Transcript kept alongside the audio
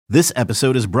This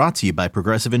episode is brought to you by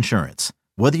Progressive Insurance.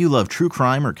 Whether you love true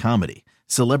crime or comedy,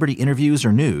 celebrity interviews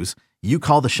or news, you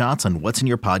call the shots on what's in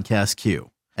your podcast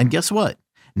queue. And guess what?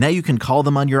 Now you can call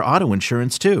them on your auto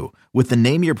insurance too with the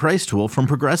Name Your Price tool from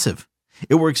Progressive.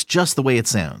 It works just the way it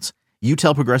sounds. You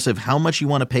tell Progressive how much you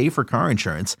want to pay for car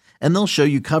insurance, and they'll show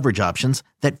you coverage options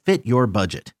that fit your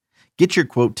budget. Get your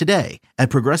quote today at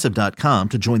Progressive.com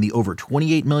to join the over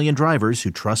 28 million drivers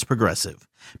who trust Progressive.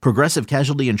 Progressive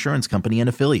Casualty Insurance Company and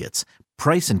Affiliates.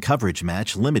 Price and coverage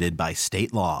match limited by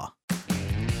state law.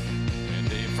 And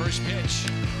the first pitch.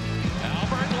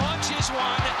 Albert launches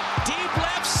one. Deep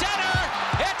left center.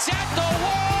 It's at the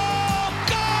wall.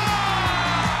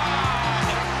 Gone!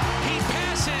 He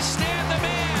passes Stan the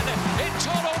man in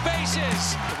total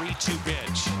bases. 3-2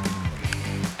 pitch.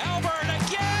 Albert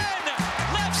again.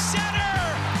 Left center.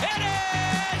 It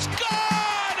is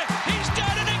gone! He's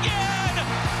done it again!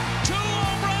 2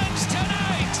 home runs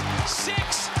tonight.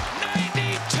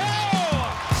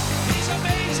 692. He's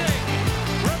amazing.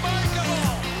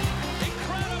 Remarkable.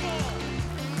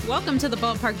 Incredible. Welcome to the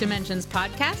Ballpark Dimensions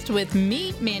podcast with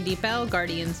me, Mandy Bell,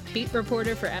 Guardians beat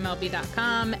reporter for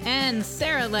MLB.com, and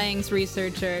Sarah Langs,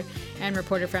 researcher and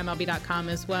reporter for MLB.com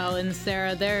as well. And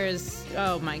Sarah, there's,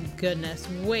 oh my goodness,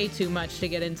 way too much to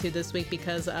get into this week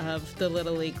because of the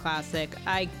Little League Classic.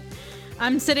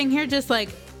 I'm sitting here just like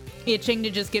itching to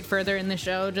just get further in the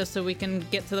show just so we can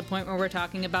get to the point where we're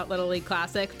talking about Little League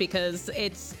Classic, because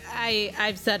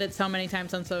I've said it so many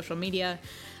times on social media.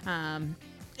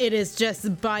 It is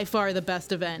just by far the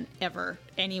best event ever,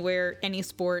 anywhere, any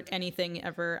sport, anything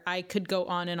ever. I could go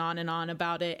on and on and on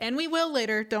about it, and we will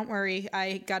later. Don't worry.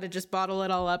 I got to just bottle it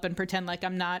all up and pretend like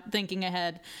I'm not thinking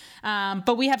ahead.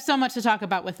 But we have so much to talk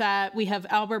about with that. We have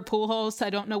Albert Pujols. I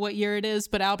don't know what year it is,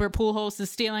 but Albert Pujols is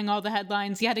stealing all the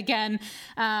headlines yet again.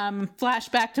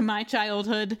 Flashback to my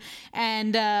childhood.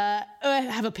 And I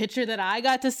have a picture that I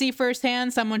got to see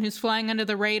firsthand, someone who's flying under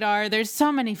the radar. There's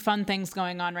so many fun things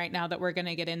going on right now that we're going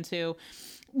to get into.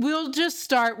 We'll just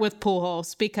start with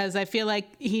Pujols because I feel like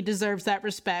he deserves that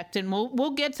respect, and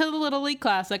we'll get to the Little League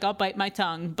Classic. I'll bite my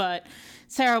tongue, but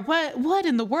Sarah, what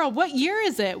in the world? What year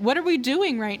is it? What are we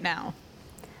doing right now?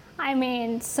 I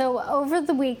mean, so over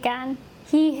the weekend,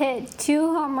 he hit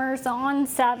 2 homers on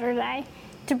Saturday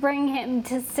to bring him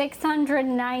to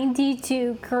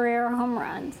 692 career home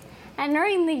runs. And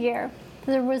during the year,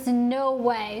 there was no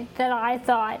way that I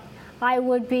thought I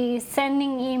would be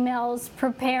sending emails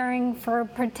preparing for a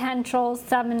potential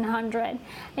 700.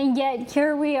 And yet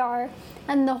here we are.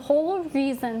 And the whole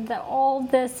reason that all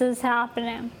this is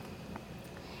happening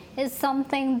is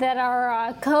something that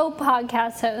our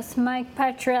co-podcast host, Mike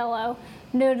Petriello,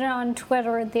 noted on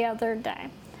Twitter the other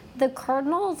day. The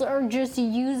Cardinals are just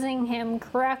using him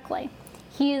correctly.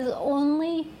 He is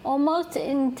only almost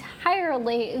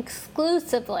entirely,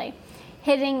 exclusively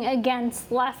hitting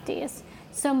against lefties.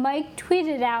 So Mike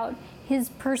tweeted out his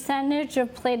percentage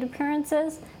of plate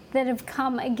appearances that have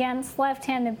come against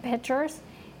left-handed pitchers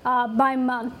by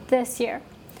month this year.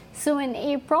 So in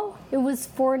April, it was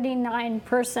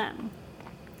 49%.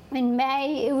 In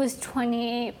May, it was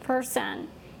 28%.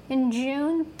 In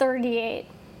June, 38%.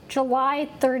 July,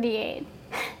 38%.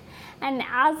 And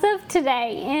as of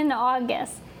today, in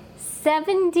August,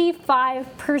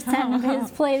 75% of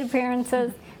his plate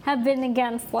appearances have been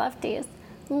against lefties.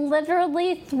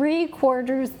 Literally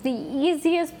 3/4, the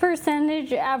easiest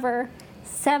percentage ever,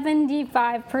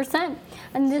 75%.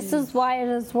 And this is why it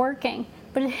is working.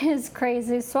 But it is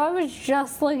crazy. So I was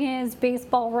just looking at his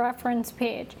baseball reference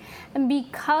page. And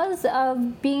because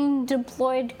of being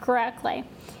deployed correctly,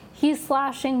 he's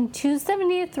slashing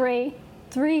 273,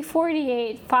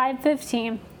 348,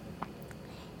 515.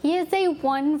 He is a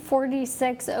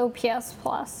 146 OPS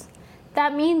plus.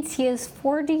 That means he is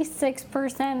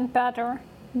 46% better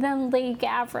than league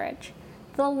average.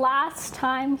 The last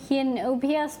time he had an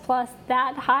OPS plus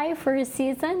that high for a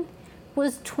season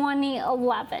was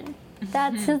 2011.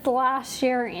 That's his last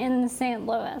year in St.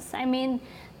 Louis. I mean,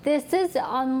 this is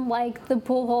unlike the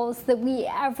Pujols that we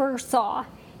ever saw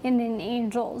in an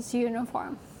Angels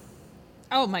uniform.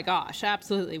 Oh my gosh,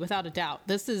 absolutely, without a doubt.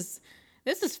 This is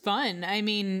fun. I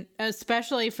mean,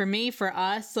 especially for me, for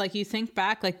us, like you think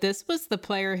back, like this was the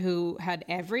player who had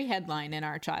every headline in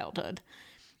our childhood.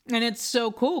 And it's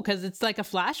so cool because it's like a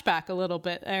flashback a little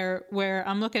bit where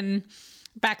I'm looking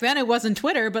back then. It wasn't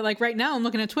Twitter, but like right now I'm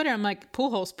looking at Twitter. I'm like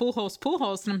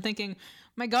Pujols. And I'm thinking,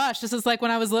 My gosh, this is like when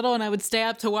I was little and I would stay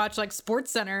up to watch like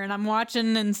Sports Center, and I'm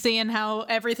watching and seeing how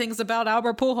everything's about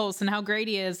Albert Pujols and how great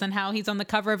he is and how he's on the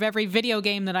cover of every video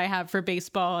game that I have for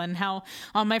baseball and how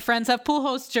all my friends have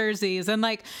Pujols jerseys. And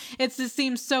like, it just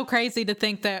seems so crazy to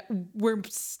think that we're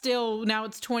still, now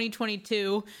it's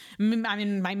 2022, I'm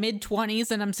in my mid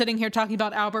 20s and I'm sitting here talking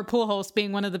about Albert Pujols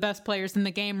being one of the best players in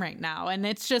the game right now. And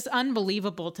it's just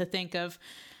unbelievable to think of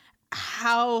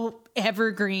how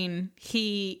evergreen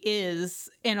he is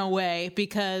in a way,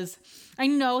 because I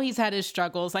know he's had his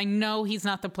struggles. I know he's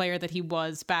not the player that he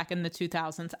was back in the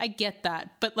 2000s. I get that.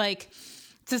 But like,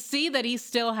 to see that he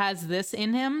still has this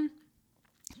in him,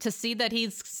 to see that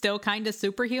he's still kind of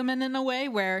superhuman in a way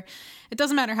where it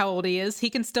doesn't matter how old he is, he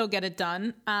can still get it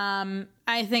done.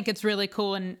 I think it's really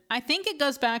cool. And I think it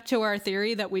goes back to our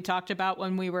theory that we talked about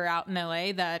when we were out in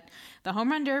LA, that the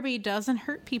home run derby doesn't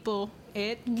hurt people.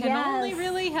 It can only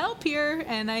really help here.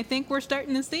 And I think we're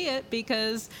starting to see it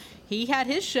because he had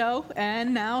his show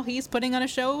and now he's putting on a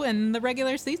show in the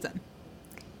regular season.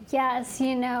 Yes,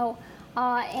 Anthony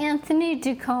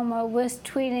DeComo was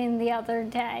tweeting the other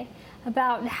day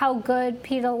about how good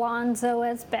Pete Alonso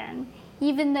has been.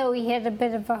 Even though he hit a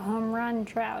bit of a home run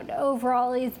drought,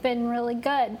 overall he's been really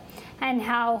good, and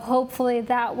how hopefully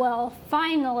that will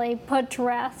finally put to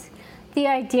rest the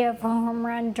idea of a home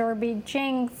run derby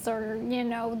jinx, or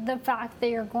the fact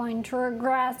that you're going to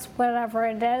regress, whatever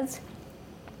it is.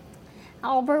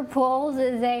 Albert Pujols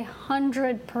is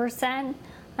 100%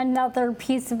 another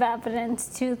piece of evidence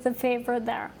to the favor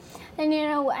there.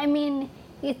 And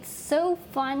it's so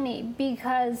funny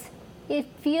because it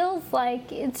feels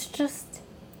like it's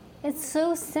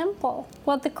so simple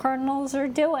what the Cardinals are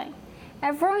doing.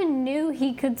 Everyone knew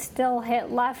he could still hit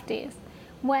lefties.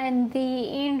 When the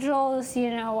Angels,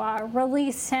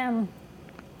 released him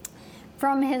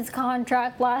from his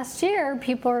contract last year,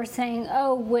 people were saying,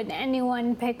 oh, would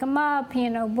anyone pick him up,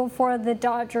 before the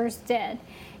Dodgers did.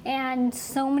 And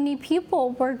so many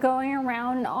people were going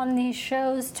around on these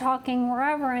shows talking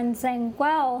wherever and saying,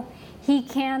 well, he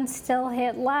can still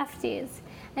hit lefties.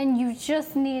 And you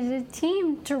just need a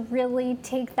team to really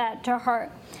take that to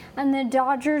heart. And the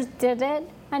Dodgers did it,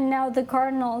 and now the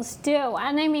Cardinals do.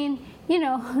 And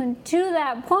to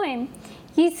that point,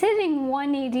 he's hitting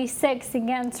 186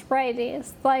 against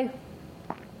righties. Like,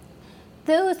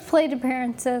 those plate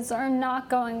appearances are not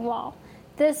going well.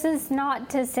 This is not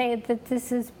to say that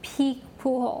this is peak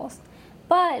Pujols,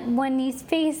 but when he's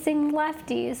facing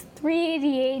lefties,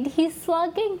 388, he's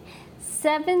slugging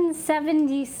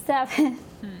 777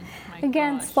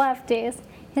 against lefties.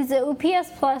 His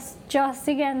OPS plus just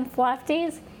against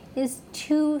lefties is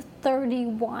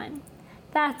 231.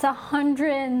 That's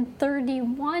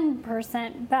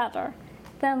 131% better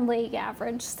than league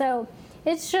average. So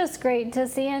it's just great to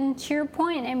see. And to your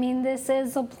point, this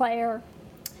is a player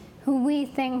who we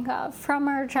think of from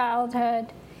our childhood,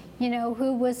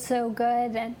 who was so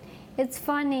good. And it's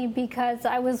funny because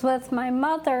I was with my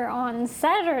mother on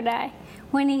Saturday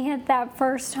when he hit that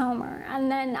first homer,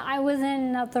 and then I was in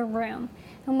another room.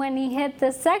 And when he hit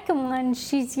the second one,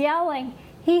 she's yelling,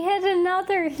 he hit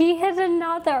another.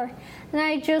 And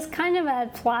I just kind of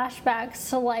had flashbacks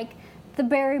to like the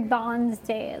Barry Bonds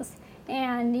days.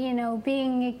 And,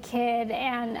 being a kid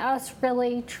and us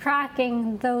really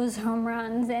tracking those home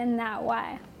runs in that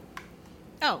way.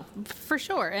 Oh, for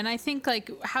sure. And I think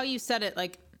like how you said it,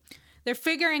 like they're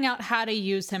figuring out how to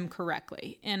use him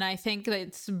correctly. And I think that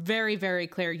it's very, very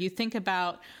clear. You think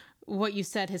about what you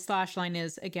said his slash line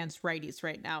is against righties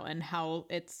right now and how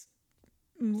it's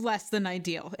less than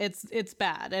ideal. It's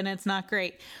bad and it's not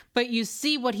great. But you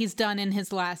see what he's done in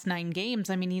his last 9 games.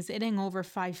 He's hitting over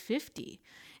 550.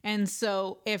 And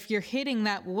so if you're hitting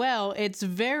that well, it's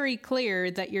very clear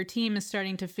that your team is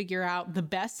starting to figure out the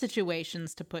best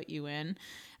situations to put you in.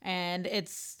 And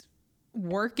it's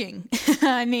working.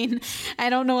 I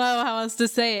don't know how else to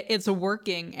say it. It's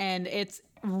working. And it's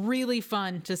really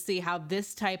fun to see how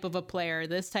this type of a player,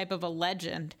 this type of a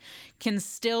legend can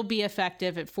still be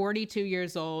effective at 42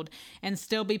 years old and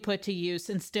still be put to use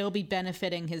and still be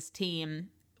benefiting his team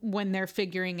when they're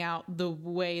figuring out the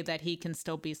way that he can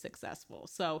still be successful.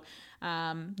 So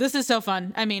this is so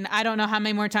fun. I don't know how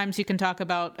many more times you can talk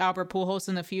about Albert Pujols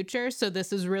in the future. So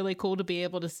this is really cool to be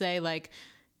able to say like,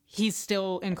 he's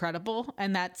still incredible.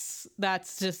 And that's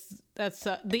the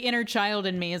inner child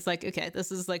in me is like, okay,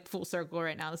 this is like full circle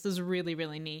right now. This is really,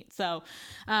 really neat. So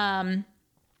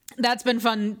that's been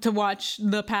fun to watch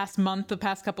the past month, the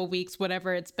past couple weeks,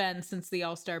 whatever it's been since the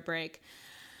All-Star break.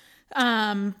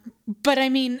 But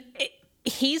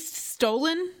he's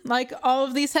stolen like all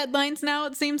of these headlines now,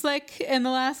 it seems like, in the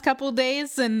last couple of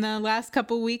days and the last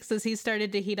couple of weeks as he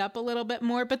started to heat up a little bit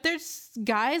more. But there's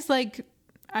guys like,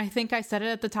 I think I said it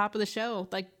at the top of the show,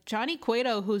 like Johnny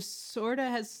Cueto, who sort of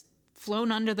has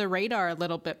flown under the radar a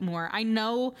little bit more. I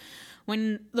know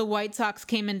when the White Sox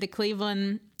came into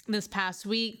Cleveland this past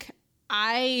week,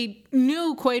 I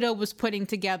knew Cueto was putting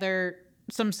together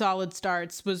some solid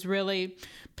starts, was really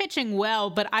pitching well,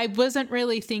 but I wasn't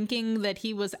really thinking that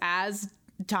he was as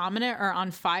dominant or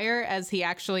on fire as he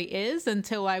actually is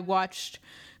until I watched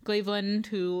Cleveland,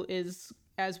 who is,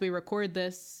 as we record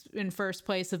this, in first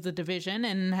place of the division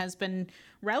and has been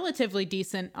relatively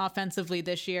decent offensively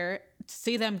this year, to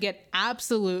see them get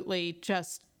absolutely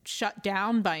just shut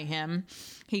down by him.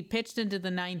 He pitched into the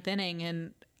 9th inning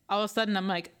and all of a sudden I'm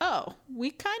like, oh,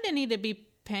 we kind of need to be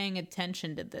paying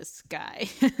attention to this guy.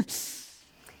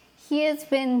 He has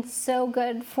been so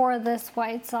good for this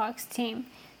White Sox team.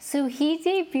 So he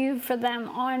debuted for them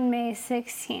on May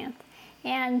 16th.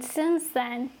 And since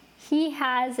then, he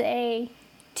has a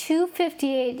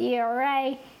 2.58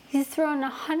 ERA. He's thrown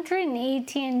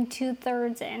 118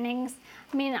 2/3 innings.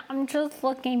 I mean, I'm just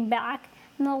looking back.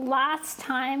 And the last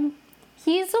time,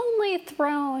 he's only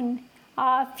thrown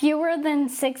fewer than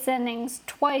 6 innings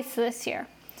twice this year.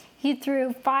 He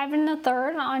threw 5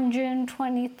 1/3 on June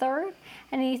 23rd,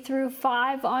 and he threw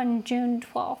 5 on June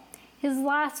 12th. His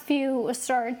last few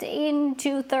starts, 8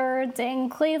 2/3 in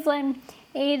Cleveland,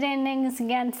 8 innings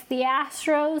against the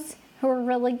Astros, who are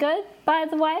really good, by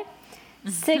the way.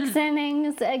 6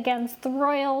 innings against the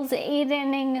Royals, 8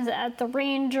 innings at the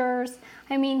Rangers.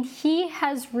 I mean, he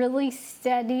has really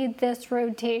steadied this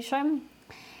rotation.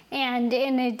 And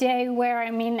in a day where,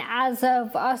 I mean, as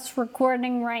of us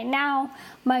recording right now,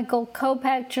 Michael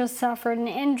Kopech just suffered an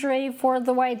injury for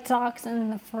the White Sox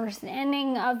in the first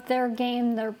inning of their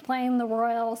game. They're playing the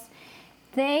Royals.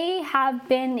 They have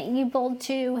been able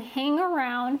to hang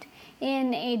around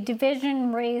in a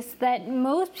division race that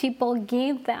most people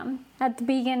gave them at the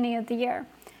beginning of the year.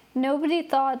 Nobody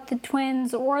thought the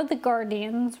Twins or the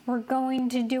Guardians were going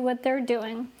to do what they're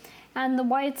doing. And the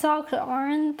White Sox are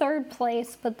in 3rd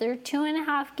place, but they're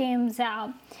 2.5 games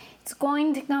out. It's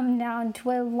going to come down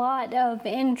to a lot of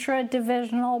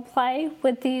intra-divisional play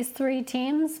with these 3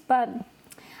 teams, but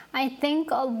I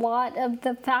think a lot of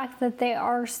the fact that they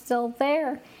are still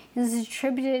there is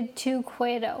attributed to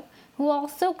Cueto, who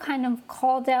also kind of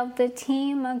called out the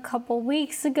team a couple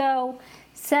weeks ago,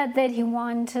 said that he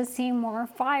wanted to see more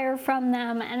fire from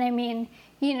them, and I mean,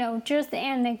 you know, just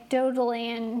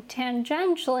anecdotally and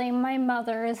tangentially, my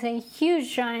mother is a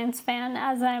huge Giants fan,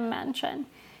 as I mentioned.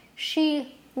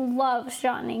 She loves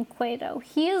Johnny Cueto.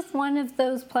 He is one of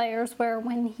those players where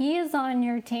when he is on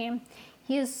your team,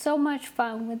 he is so much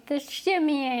fun with the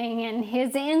shimmying and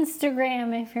his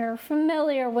Instagram, if you're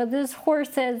familiar with his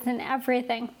horses and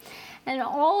everything. And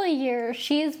all year,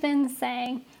 she's been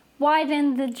saying, why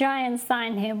didn't the Giants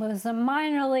sign him? It was a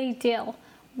minor league deal.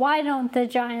 Why don't the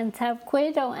Giants have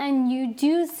Cueto? And you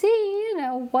do see, you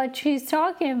know, what she's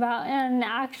talking about in an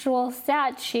actual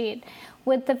stat sheet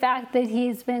with the fact that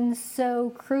he's been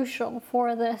so crucial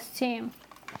for this team.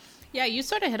 Yeah, you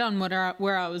sort of hit on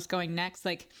where I was going next.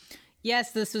 Like,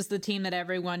 yes, this was the team that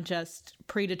everyone just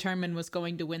predetermined was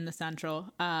going to win the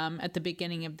Central at the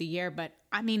beginning of the year. But,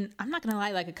 I mean, I'm not going to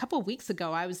lie. Like, a couple of weeks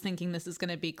ago, I was thinking this is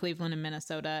going to be Cleveland and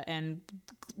Minnesota, and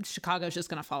Chicago's just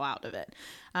going to fall out of it.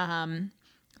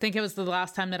 I think it was the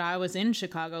last time that I was in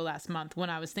Chicago last month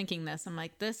when I was thinking this. I'm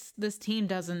like, this team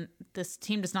does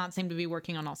not seem to be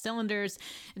working on all cylinders.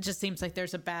 It just seems like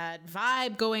there's a bad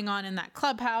vibe going on in that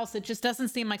clubhouse. It just doesn't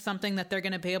seem like something that they're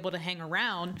going to be able to hang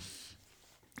around.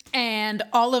 And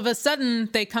all of a sudden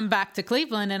they come back to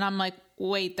Cleveland and I'm like,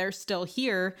 wait, they're still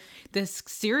here. This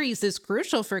series is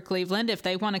crucial for Cleveland if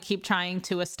they want to keep trying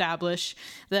to establish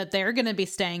that they're going to be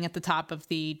staying at the top of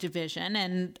the division.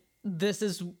 And this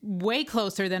is way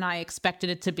closer than I expected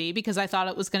it to be because I thought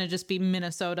it was going to just be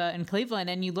Minnesota and Cleveland.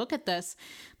 And you look at this,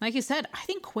 like you said, I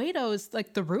think Cueto is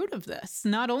like the root of this.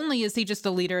 Not only is he just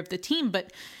the leader of the team,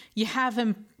 but you have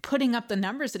him putting up the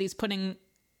numbers that he's putting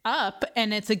up,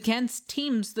 and it's against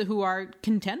teams who are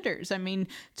contenders. I mean,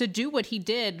 to do what he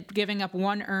did, giving up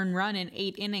 1 earned run in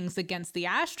 8 innings against the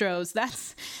Astros,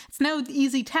 it's no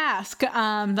easy task.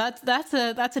 That's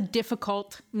a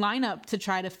difficult lineup to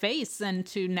try to face and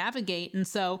to navigate. And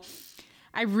so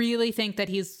I really think that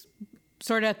he's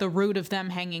sort of at the root of them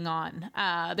hanging on.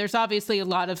 There's obviously a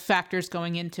lot of factors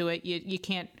going into it. You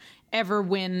can't ever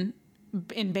win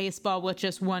in baseball with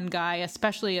just one guy,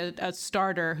 especially a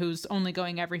starter who's only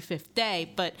going every 5th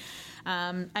day. But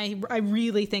I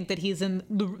really think that he's in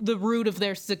the root of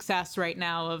their success right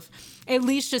now, of at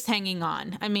least just hanging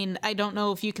on. I mean, I don't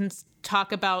know if you can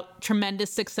talk about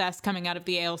tremendous success coming out of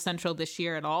the AL Central this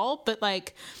year at all, but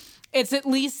like, it's at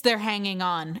least they're hanging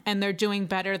on and they're doing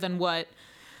better than what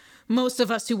most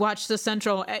of us who watch the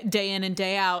Central day in and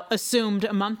day out assumed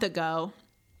a month ago,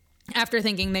 after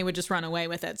thinking they would just run away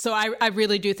with it. So I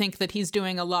really do think that he's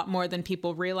doing a lot more than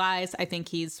people realize. I think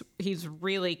he's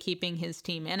really keeping his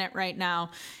team in it right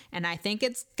now. And I think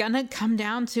it's going to come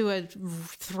down to a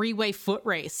 3-way foot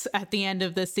race at the end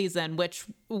of this season, which,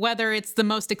 whether it's the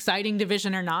most exciting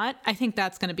division or not, I think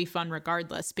that's going to be fun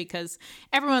regardless, because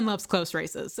everyone loves close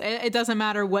races. It doesn't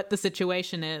matter what the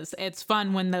situation is. It's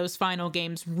fun when those final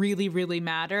games really, really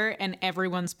matter and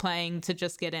everyone's playing to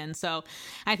just get in. So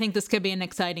I think this could be an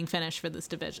exciting finish for this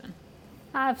division.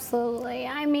 Absolutely.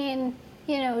 I mean,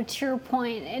 to your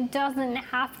point, it doesn't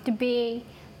have to be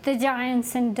the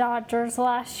Giants and Dodgers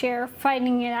last year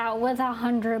fighting it out with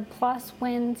 100+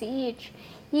 wins each.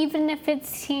 Even if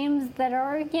it's teams that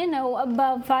are,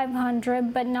 above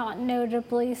 500, but not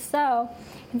notably so.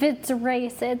 If it's a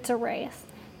race, it's a race.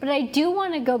 But I do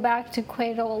want to go back to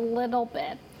Cueto a little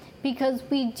bit, because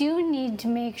we do need to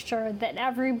make sure that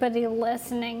everybody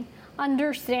listening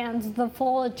understands the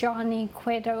full Johnny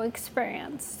Cueto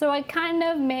experience. So I kind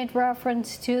of made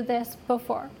reference to this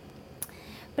before.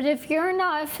 But if you're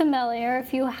not familiar,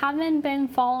 if you haven't been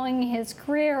following his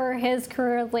career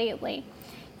lately,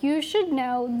 you should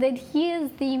know that he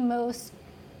is the most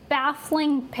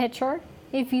baffling pitcher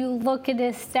if you look at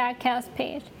his StatCast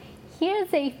page. He has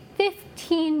a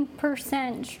 15%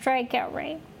 strikeout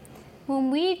rate. When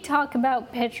we talk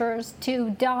about pitchers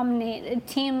to dominate a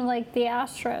team like the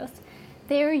Astros,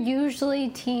 they're usually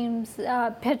pitchers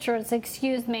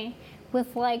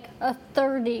with like a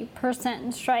 30%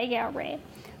 strikeout rate.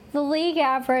 The league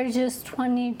average is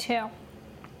 22.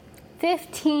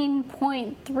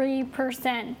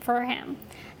 15.3% for him.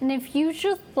 And if you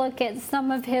just look at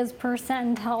some of his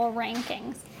percentile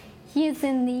rankings, he is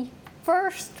in the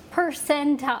first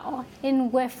percentile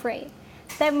in whiff rate.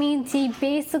 That means he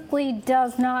basically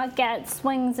does not get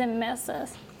swings and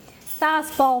misses.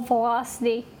 Fastball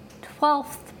velocity,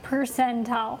 12th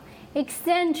percentile.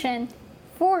 Extension,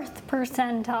 4th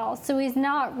percentile. So he's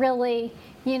not really,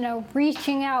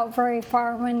 reaching out very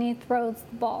far when he throws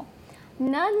the ball.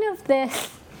 None of this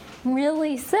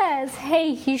really says,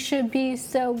 hey, he should be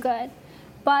so good.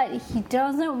 But he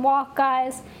doesn't walk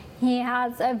guys. He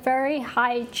has a very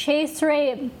high chase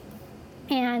rate,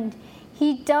 and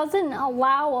he doesn't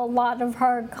allow a lot of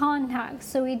hard contact.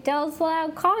 So he does allow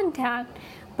contact,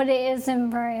 but it isn't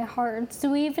very hard.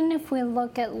 So even if we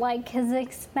look at like his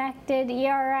expected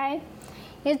ERA,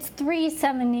 it's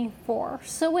 3.74.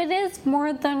 So it is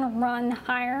more than a run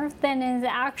higher than his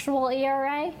actual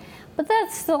ERA, but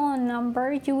that's still a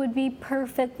number you would be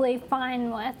perfectly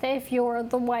fine with if you're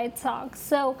the White Sox.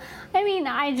 So,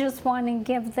 I just want to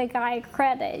give the guy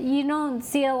credit. You don't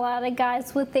see a lot of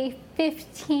guys with a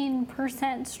 15%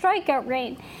 strikeout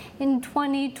rate in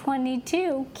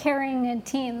 2022 carrying a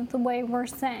team the way we're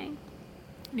saying.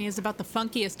 He has about the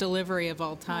funkiest delivery of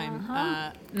all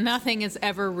time. Nothing is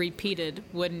ever repeated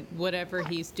whatever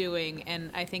he's doing,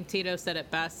 and I think Tito said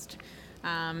it best.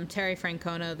 Terry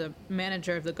Francona, the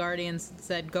manager of the Guardians,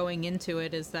 said going into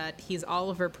it is that he's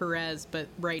Oliver Perez but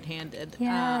right-handed.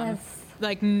 Yes.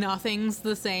 Like nothing's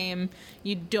the same.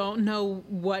 You don't know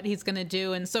what he's going to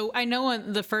do. And so I know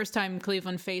the first time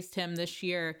Cleveland faced him this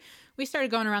year, we started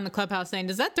going around the clubhouse saying,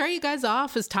 does that throw you guys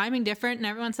off? Is timing different? And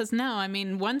everyone says no.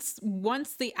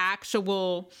 Once the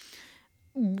actual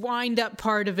wind up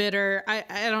part of it, or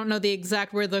I don't know the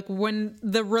exact word, like when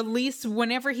the release,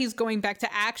 whenever he's going back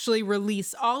to actually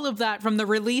release, all of that from the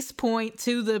release point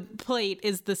to the plate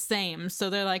is the same. So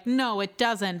they're like, no, it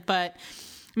doesn't. But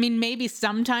maybe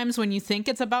sometimes when you think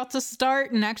it's about to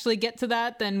start and actually get to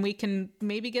that, then we can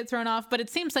maybe get thrown off. But it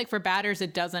seems like for batters,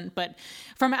 it doesn't. But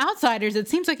from outsiders, it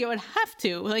seems like it would have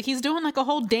to. Like he's doing like a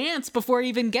whole dance before he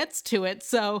even gets to it.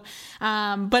 So,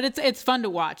 but it's fun to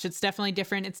watch. It's definitely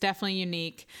different. It's definitely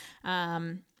unique.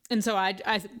 And so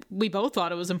we both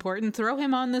thought it was important to throw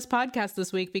him on this podcast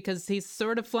this week because he's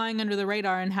sort of flying under the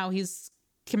radar and how he's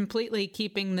completely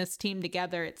keeping this team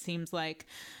together, it seems like.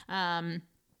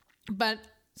 But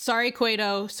sorry,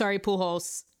 Cueto. Sorry,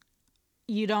 Pujols.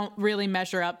 You don't really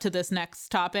measure up to this next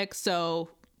topic, so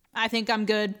I think I'm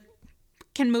good.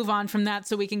 Can move on from that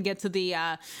so we can get to the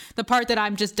part that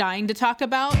I'm just dying to talk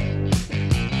about.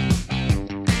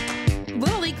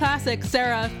 Little League Classic,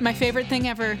 Sarah, my favorite thing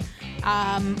ever.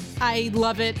 I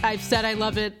love it. I've said I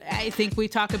love it. I think we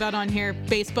talk about on here,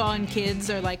 baseball and kids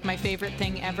are like my favorite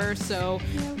thing ever. So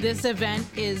this event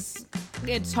is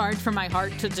it's hard for my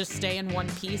heart to just stay in one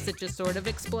piece. It just sort of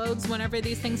explodes whenever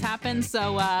these things happen.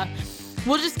 So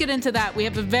we'll just get into that. We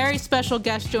have a very special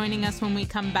guest joining us when we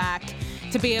come back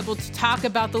to be able to talk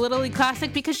about the Little League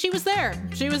Classic, because she was there.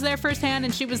 She was there firsthand,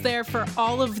 and she was there for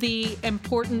all of the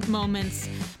important moments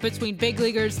between big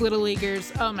leaguers, little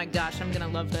leaguers. Oh my gosh, I'm going to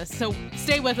love this. So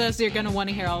stay with us. You're going to want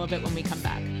to hear all of it when we come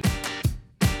back.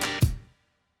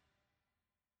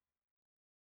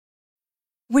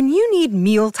 When you need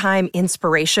mealtime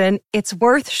inspiration, it's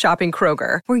worth shopping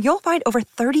Kroger, where you'll find over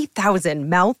 30,000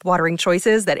 mouth-watering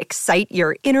choices that excite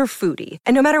your inner foodie.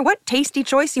 And no matter what tasty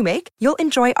choice you make, you'll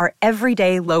enjoy our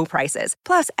everyday low prices,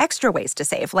 plus extra ways to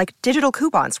save, like digital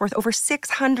coupons worth over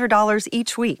 $600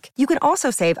 each week. You can also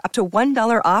save up to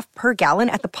 $1 off per gallon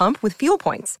at the pump with fuel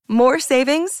points. More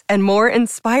savings and more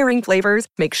inspiring flavors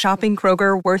make shopping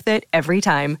Kroger worth it every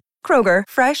time. Kroger,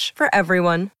 fresh for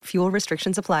everyone. Fuel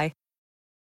restrictions apply.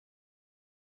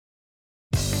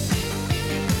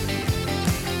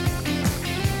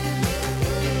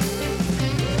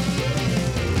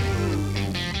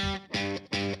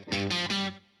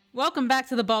 Welcome back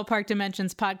to the Ballpark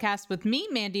Dimensions podcast with me,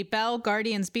 Mandy Bell,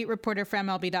 Guardians beat reporter for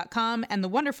MLB.com, and the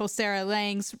wonderful Sarah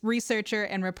Langs, researcher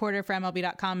and reporter for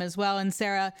MLB.com as well. And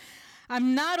Sarah,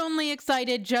 I'm not only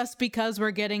excited just because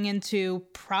we're getting into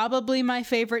probably my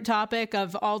favorite topic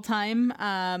of all time.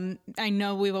 I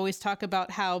know we've always talked about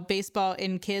how baseball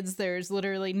in kids, there's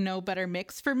literally no better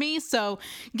mix for me. So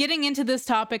getting into this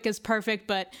topic is perfect,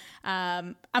 but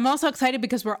I'm also excited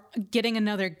because we're getting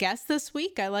another guest this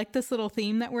week. I like this little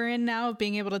theme that we're in now of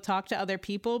being able to talk to other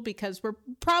people, because we're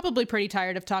probably pretty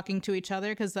tired of talking to each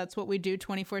other, because that's what we do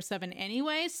 24/7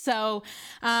 anyway. So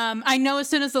I know as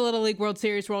soon as the Little League World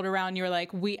Series rolled around, you were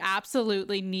like, we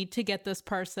absolutely need to get this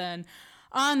person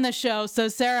on the show. So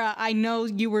Sarah, I know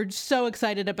you were so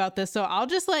excited about this, so I'll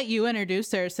just let you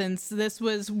introduce her, since this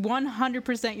was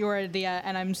 100% your idea,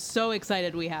 and I'm so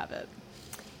excited we have it.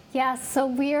 Yes, so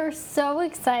we are so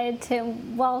excited to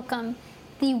welcome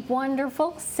the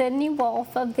wonderful Sydney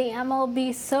Wolf of the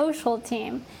MLB social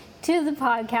team to the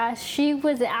podcast. She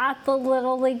was at the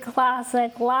Little League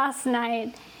Classic last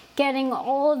night, getting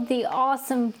all of the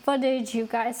awesome footage you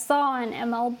guys saw on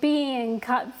MLB and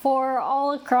Cut4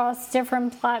 all across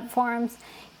different platforms,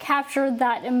 captured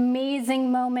that amazing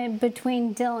moment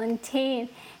between Dylan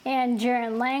Tate and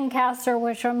Jaron Lancaster,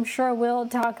 which I'm sure we'll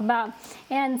talk about.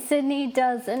 And Sydney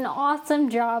does an awesome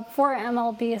job for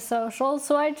MLB Social,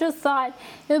 so I just thought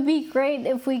it would be great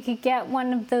if we could get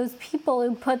one of those people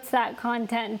who puts that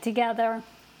content together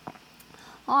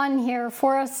on here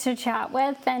for us to chat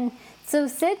with. And so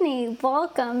Sydney,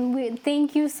 welcome.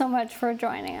 Thank you so much for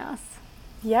joining us.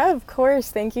 Yeah, of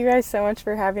course. Thank you guys so much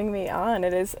for having me on.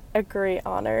 It is a great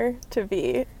honor to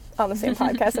be on the same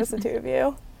podcast as the two of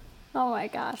you. Oh my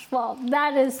gosh. Well,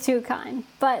 that is too kind.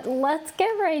 But let's get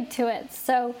right to it.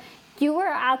 So you were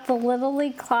at the Little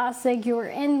League Classic. You were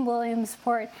in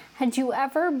Williamsport. Had you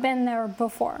ever been there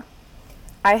before?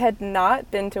 I had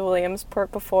not been to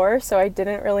Williamsport before, so I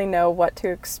didn't really know what to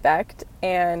expect.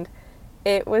 And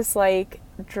it was like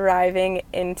driving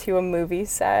into a movie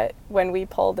set when we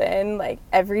pulled in. Like,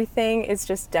 everything is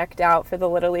just decked out for the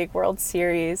Little League World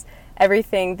Series.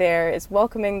 Everything there is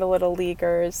welcoming the little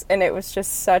leaguers, and it was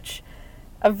just such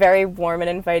a very warm and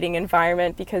inviting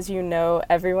environment, because you know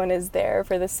everyone is there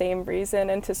for the same reason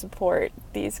and to support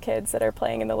these kids that are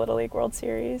playing in the Little League World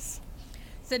Series.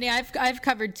 Sydney, I've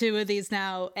covered 2 of these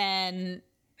now, and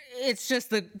it's just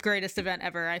the greatest event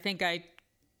ever. I think I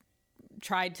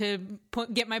tried to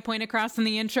get my point across in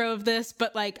the intro of this,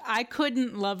 but like, I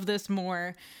couldn't love this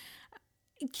more.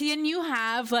 Can you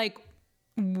have like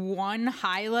one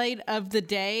highlight of the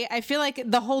day? I feel like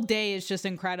the whole day is just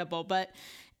incredible, but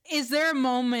is there a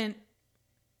moment,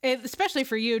 especially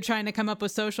for you trying to come up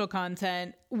with social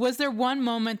content, was there one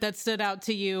moment that stood out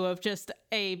to you of just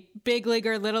a big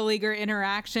leaguer, little leaguer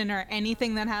interaction or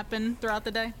anything that happened throughout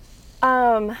the day?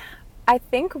 I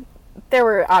think there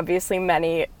were obviously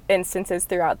many instances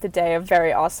throughout the day of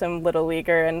very awesome little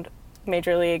leaguer and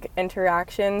major league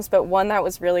interactions, but one that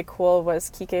was really cool was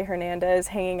Kike Hernandez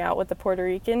hanging out with the Puerto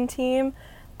Rican team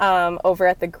over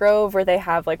at the Grove, where they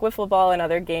have like wiffle ball and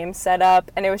other games set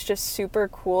up, and it was just super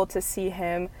cool to see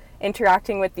him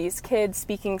interacting with these kids,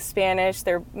 speaking Spanish,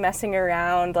 they're messing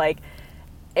around. Like,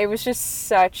 it was just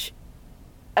such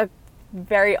a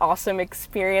very awesome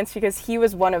experience, because he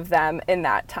was one of them in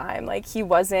that time. Like, he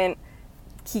wasn't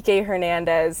Kike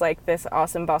Hernandez, like this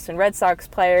awesome Boston Red Sox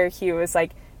player. He was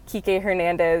like Kike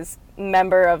Hernandez,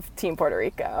 member of Team Puerto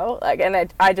Rico. Like,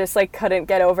 and I just like couldn't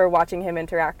get over watching him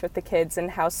interact with the kids and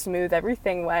how smooth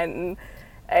everything went, and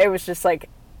it was just like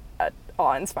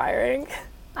awe-inspiring.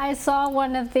 I saw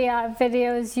one of the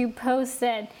videos you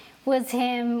posted was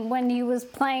him when he was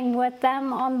playing with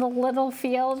them on the little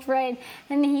field, right?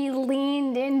 And he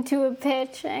leaned into a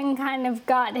pitch and kind of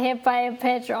got hit by a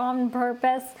pitch on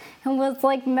purpose and was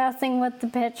like messing with the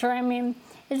pitcher. I mean,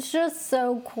 it's just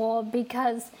so cool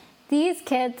because these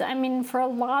kids, I mean, for a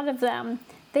lot of them,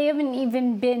 they haven't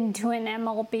even been to an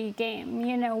MLB game.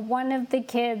 You know, one of the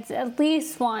kids, at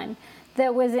least one,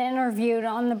 that was interviewed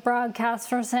on the broadcast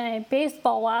for Sunday Night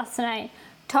Baseball last night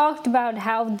talked about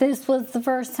how this was the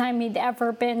first time he'd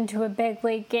ever been to a big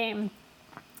league game.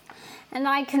 And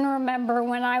I can remember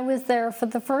when I was there for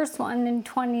the first one in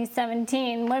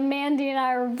 2017, when Mandy and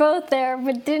I were both there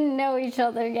but didn't know each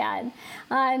other yet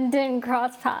and didn't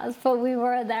cross paths, but we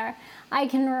were there. I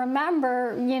can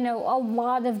remember, you know, a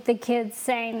lot of the kids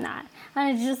saying that.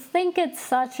 And I just think it's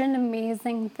such an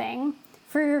amazing thing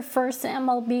for your first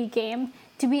MLB game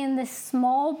to be in this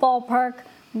small ballpark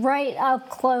right up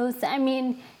close. I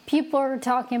mean, people are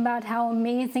talking about how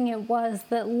amazing it was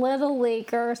that little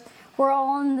leaguers were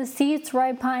all in the seats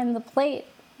right behind the plate.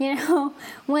 You know,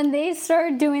 when they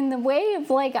started doing the wave,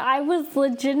 like, I was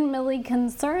legitimately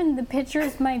concerned the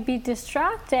pitchers might be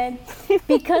distracted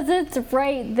because it's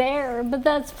right there. But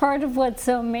that's part of what's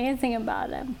so amazing about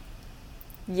it.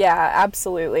 Yeah,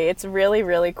 absolutely. It's really,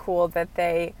 really cool that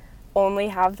they only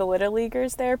have the Little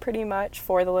Leaguers there pretty much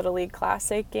for the Little League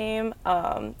Classic game.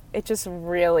 It just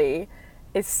really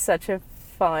is such a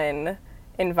fun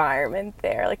environment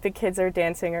there. Like, the kids are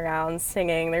dancing around,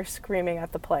 singing, they're screaming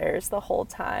at the players the whole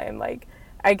time. Like,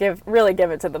 I really give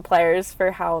it to the players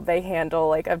for how they handle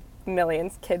like a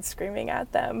million kids screaming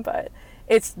at them, but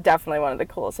it's definitely one of the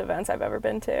coolest events I've ever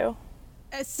been to.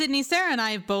 Sydney, Sarah and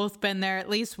I have both been there at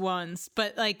least once,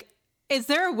 but like, is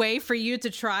there a way for you to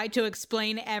try to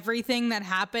explain everything that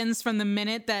happens from the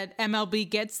minute that MLB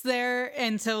gets there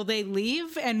until they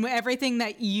leave, and everything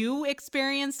that you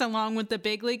experienced along with the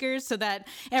big leaguers, so that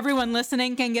everyone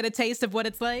listening can get a taste of what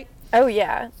it's like? Oh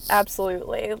yeah,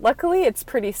 absolutely. Luckily, it's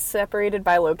pretty separated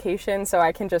by location, so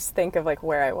I can just think of like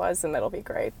where I was and that'll be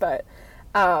great. But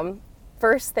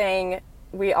first thing,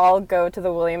 we all go to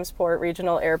the Williamsport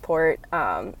Regional Airport,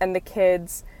 and the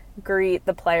kids greet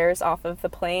the players off of the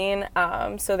plane.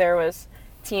 So there was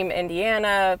Team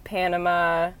Indiana,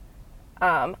 Panama,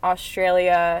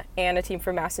 Australia, and a team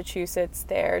from Massachusetts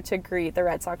there to greet the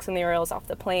Red Sox and the Orioles off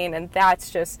the plane. And that's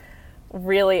just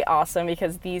really awesome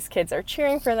because these kids are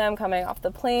cheering for them coming off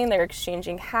the plane. They're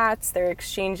exchanging hats. They're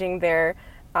exchanging their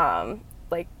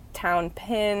like town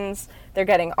pins. They're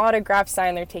getting autographs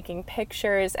signed. They're taking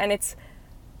pictures. And it's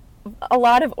a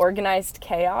lot of organized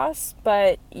chaos,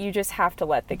 but you just have to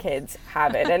let the kids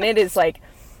have it. And it is like,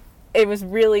 it was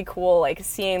really cool, like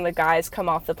seeing the guys come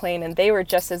off the plane, and they were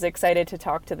just as excited to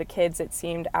talk to the kids, it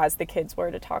seemed, as the kids were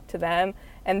to talk to them.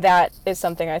 And that is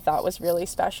something I thought was really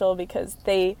special because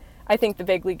I think the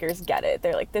big leaguers get it.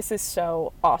 They're like, this is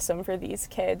so awesome for these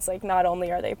kids. Like, not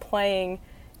only are they playing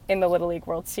in the Little League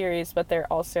World Series, but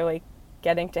they're also like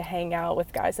getting to hang out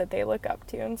with guys that they look up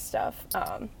to and stuff.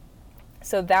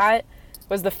 So that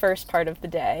was the first part of the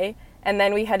day. And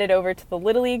then we headed over to the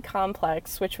Little League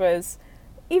complex, which was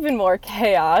even more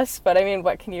chaos. But I mean,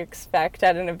 what can you expect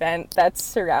at an event that's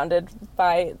surrounded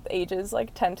by ages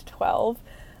like 10 to 12?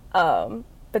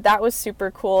 But that was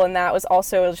super cool. And that was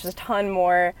also just a ton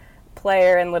more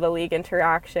player and Little League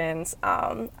interactions.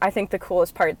 I think the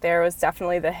coolest part there was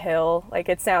definitely the hill. Like,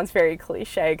 it sounds very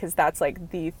cliche because that's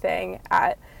like the thing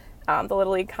at the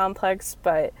Little League complex,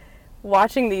 but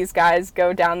watching these guys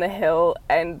go down the hill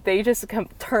and they just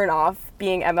turn off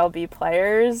being MLB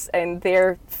players and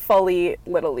they're fully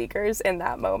Little Leaguers in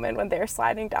that moment when they're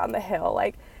sliding down the hill.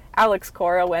 Like, Alex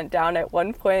Cora went down at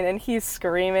one point and he's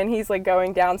screaming. He's like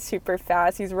going down super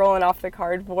fast. He's rolling off the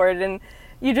cardboard, and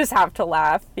you just have to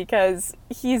laugh because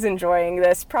he's enjoying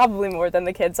this probably more than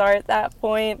the kids are at that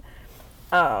point.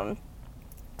 So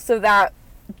that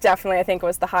definitely, I think,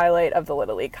 was the highlight of the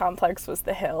Little League complex, was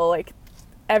the hill. Like,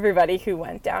 everybody who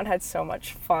went down had so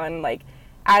much fun. Like,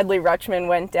 Adley Rutschman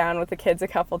went down with the kids a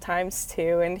couple times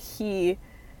too, and he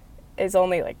is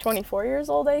only like 24 years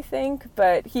old, I think,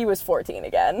 but he was 14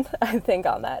 again, I think,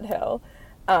 on that hill.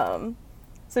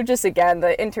 So just, again,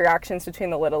 the interactions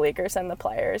between the Little Leaguers and the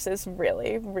players is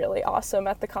really, really awesome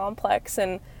at the complex.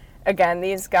 And again,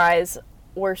 these guys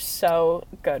were so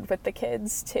good with the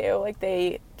kids too. Like,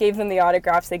 they gave them the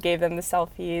autographs, they gave them the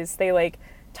selfies, they like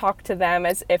talked to them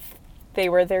as if they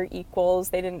were their equals.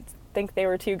 They didn't think they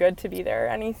were too good to be there or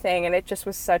anything, and it just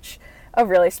was such a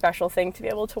really special thing to be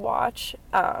able to watch.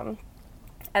 And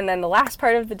then the last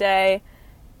part of the day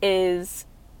is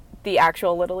the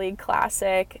actual Little League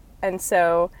Classic, and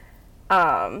so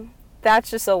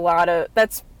that's just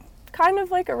that's kind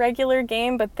of like a regular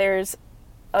game, but there's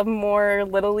a more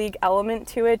Little League element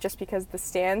to it just because the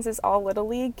stands is all Little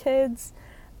League kids.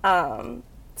 So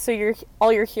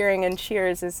all you're hearing in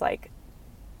cheers is like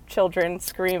children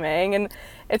screaming, and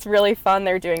it's really fun.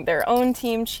 They're doing their own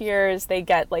team cheers. They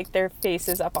get like their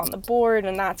faces up on the board,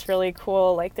 and that's really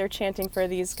cool. Like they're chanting for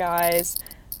these guys.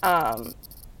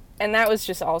 And that was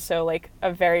just also like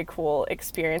a very cool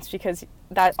experience because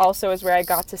that also is where I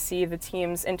got to see the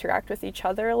teams interact with each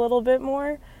other a little bit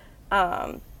more.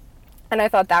 And I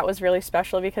thought that was really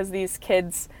special because these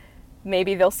kids,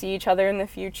 maybe they'll see each other in the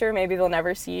future, maybe they'll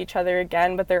never see each other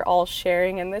again, but they're all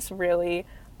sharing in this really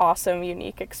awesome,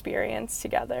 unique experience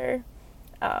together.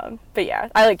 But yeah,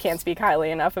 I can't speak highly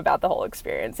enough about the whole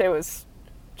experience. It was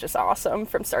just awesome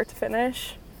from start to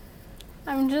finish.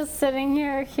 I'm just sitting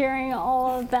here hearing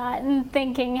all of that and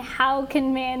thinking, how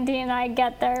can Mandy and I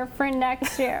get there for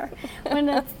next year when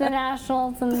it's the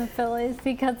Nationals and the Phillies,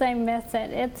 because I miss it.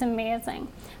 It's amazing.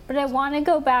 But I want to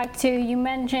go back to, you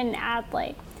mentioned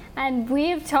Adley. And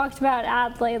we've talked about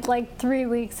Adley like 3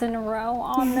 weeks in a row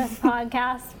on this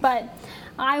podcast, but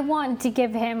I want to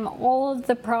give him all of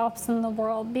the props in the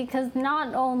world because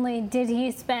not only did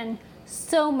he spend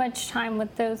so much time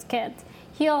with those kids,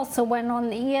 he also went on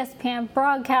the ESPN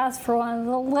broadcast for one of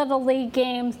the Little League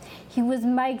games. He was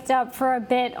mic'd up for a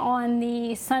bit on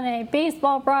the Sunday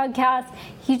baseball broadcast.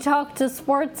 He talked to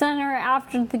SportsCenter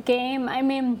after the game. I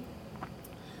mean,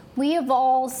 we have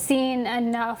all seen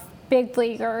enough big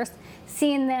leaguers,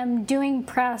 seen them doing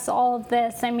press, all of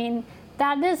this. I mean,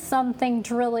 that is something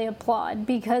to really applaud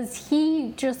because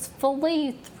he just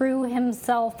fully threw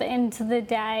himself into the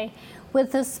day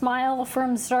with a smile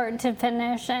from start to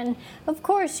finish. And of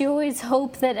course, you always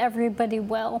hope that everybody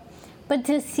will. But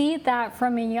to see that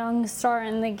from a young star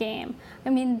in the game, I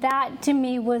mean, that to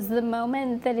me was the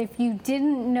moment that if you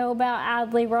didn't know about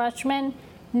Adley Rutschman,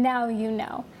 now you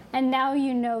know. And now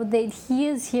you know that he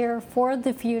is here for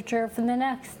the future for the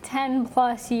next 10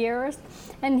 plus years,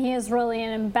 and he is really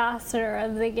an ambassador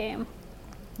of the game.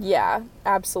 Yeah,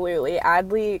 absolutely.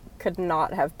 Adley could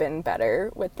not have been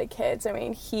better with the kids. I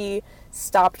mean, he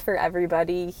stopped for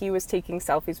everybody. He was taking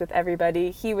selfies with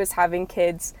everybody. He was having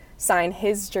kids sign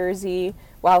his jersey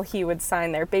while he would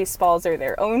sign their baseballs or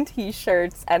their own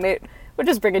t-shirts, and it would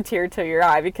just bring a tear to your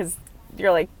eye because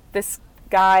you're like, this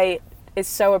guy is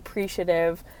so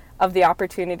appreciative of the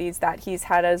opportunities that he's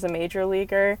had as a major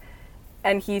leaguer,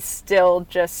 and he's still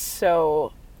just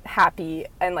so happy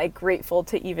and like grateful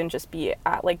to even just be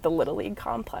at like the Little League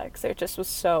complex. It just was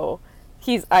so,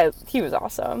 he was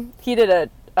awesome. He did a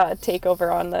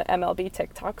takeover on the MLB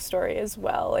TikTok story as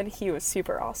well, and he was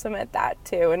super awesome at that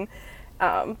too,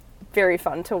 and very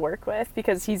fun to work with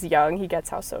because he's young, he gets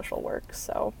how social works,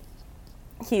 so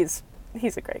he's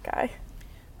a great guy.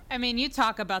 I mean, you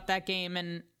talk about that game,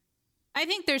 and I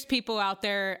think there's people out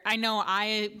there, I know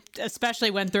I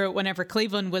especially went through it whenever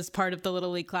Cleveland was part of the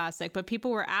Little League Classic, but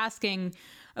people were asking,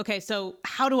 okay, so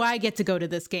how do I get to go to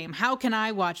this game? How can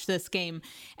I watch this game?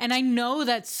 And I know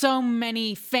that so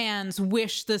many fans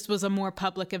wish this was a more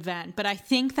public event, but I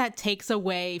think that takes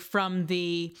away from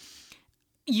the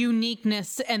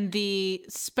uniqueness and the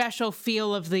special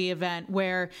feel of the event,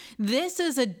 where this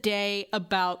is a day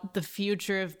about the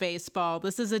future of baseball.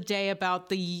 This is a day about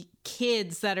the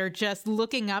kids that are just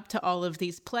looking up to all of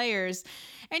these players.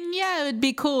 And yeah, it'd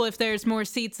be cool if there's more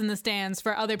seats in the stands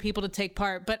for other people to take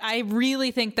part, but I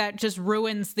really think that just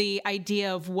ruins the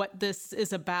idea of what this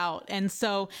is about. And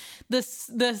so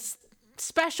this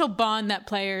special bond that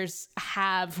players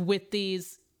have with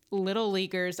these Little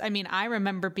Leaguers. I mean, I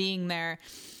remember being there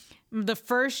the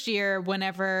first year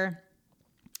whenever,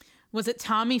 was it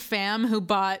Tommy Pham who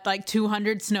bought like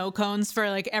 200 snow cones for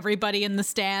like everybody in the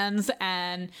stands,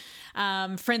 and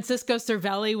Francisco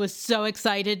Cervelli was so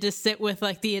excited to sit with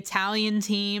like the Italian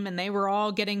team, and they were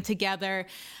all getting together.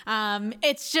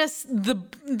 It's just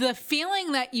the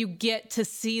feeling that you get to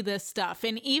see this stuff,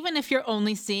 and even if you're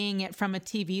only seeing it from a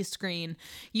TV screen,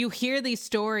 you hear these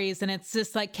stories, and it's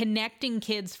just like connecting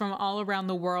kids from all around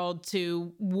the world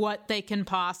to what they can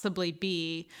possibly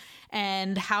be.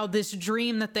 And how this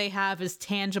dream that they have is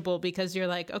tangible, because you're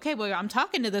like, okay, well, I'm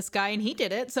talking to this guy and he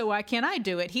did it, so why can't I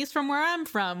do it? He's from where I'm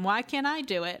from. Why can't I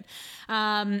do it?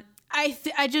 I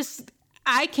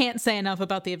can't say enough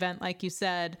about the event, like you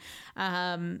said.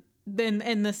 In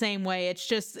the same way,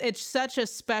 it's such a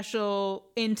special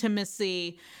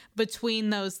intimacy between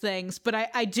those things. But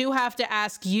I do have to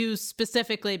ask you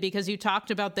specifically, because you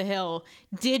talked about the hill.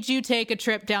 Did you take a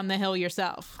trip down the hill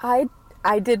yourself?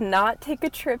 I did not take a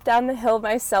trip down the hill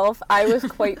myself. I was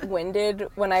quite winded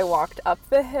when I walked up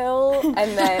the hill,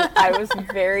 and then I was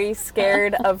very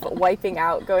scared of wiping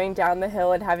out going down the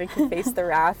hill and having to face the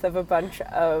wrath of a bunch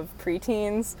of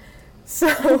preteens.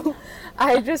 So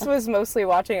I just was mostly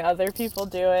watching other people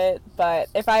do it, but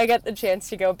if I get the chance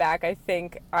to go back, I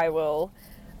think I will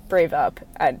brave up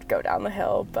and go down the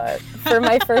hill. But for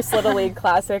my first Little League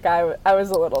Classic, I was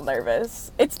a little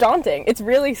nervous. It's daunting. It's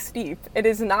really steep. It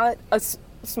is not a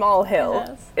small hill.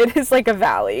 Yes. It is like a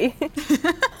valley.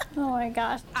 Oh my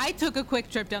gosh. I took a quick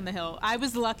trip down the hill. I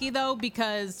was lucky though,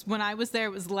 because when I was there,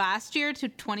 it was last year to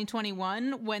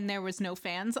 2021 when there was no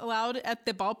fans allowed at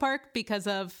the ballpark because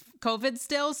of COVID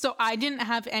still. So I didn't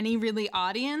have any really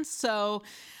audience. So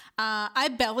I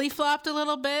belly flopped a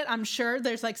little bit. I'm sure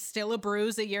there's like still a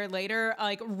bruise a year later,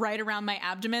 like right around my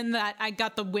abdomen, that I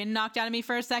got the wind knocked out of me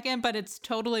for a second, but it's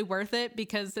totally worth it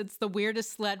because it's the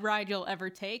weirdest sled ride you'll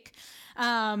ever take.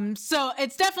 So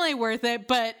it's definitely worth it,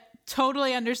 but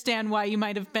totally understand why you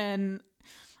might have been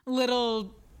a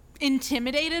little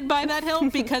intimidated by that hill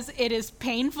because it is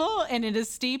painful and it is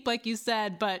steep, like you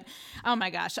said, but oh my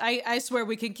gosh, I swear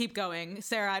we can keep going.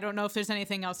 Sarah, I don't know if there's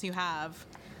anything else you have.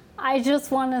 I just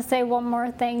want to say one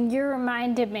more thing. You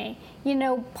reminded me,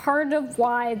 part of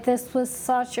why this was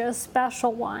such a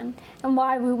special one and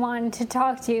why we wanted to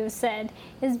talk to you, Sid,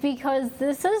 is because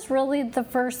this is really the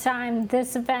first time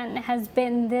this event has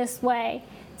been this way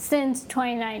since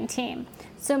 2019.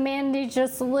 So Mandy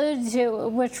just alluded to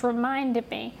it, which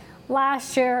reminded me.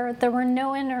 Last year, there were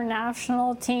no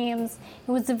international teams.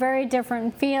 It was a very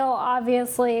different feel.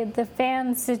 Obviously, the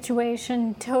fan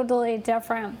situation totally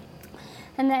different.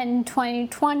 And then in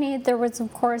 2020, there was,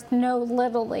 of course, no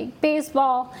Little League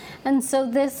Baseball. And so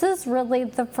this is really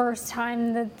the first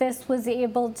time that this was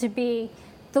able to be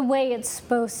the way it's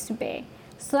supposed to be.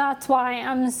 So that's why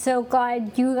I'm so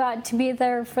glad you got to be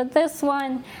there for this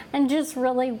one and just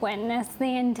really witness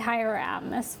the entire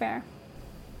atmosphere.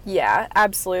 Yeah,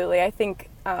 absolutely. I think,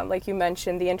 like you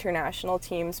mentioned, the international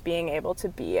teams being able to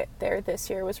be there this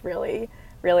year was really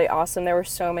awesome. There were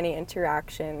so many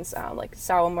interactions. Like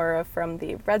Sawamura from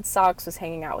the Red Sox was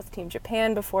hanging out with Team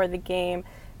Japan before the game.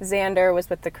 Xander was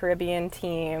with the Caribbean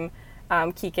team.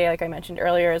 Kike, like I mentioned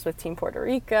earlier, is with Team Puerto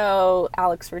Rico.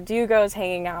 Alex Verdugo is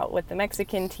hanging out with the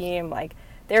Mexican team. Like,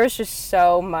 there was just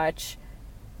so much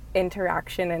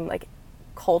interaction and like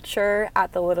culture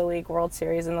at the Little League World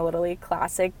Series and the Little League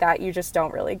Classic that you just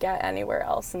don't really get anywhere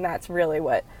else. And that's really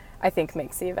what I think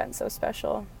makes the event so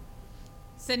special.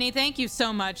 Sydney, thank you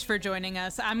so much for joining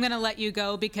us. I'm going to let you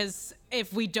go because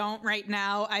if we don't right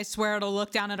now, I swear it'll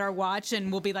look down at our watch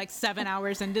and we'll be like 7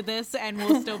 hours into this and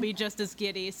we'll still be just as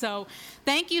giddy. So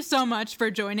thank you so much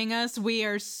for joining us. We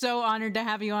are so honored to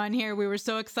have you on here. We were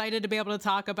so excited to be able to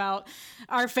talk about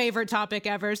our favorite topic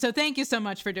ever. So thank you so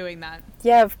much for doing that.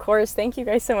 Yeah, of course. Thank you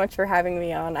guys so much for having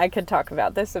me on. I could talk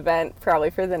about this event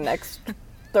probably for the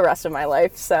rest of my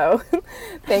life. So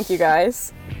thank you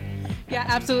guys. Yeah,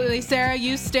 absolutely. Sarah,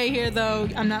 you stay here, though.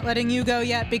 I'm not letting you go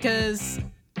yet because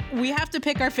we have to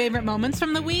pick our favorite moments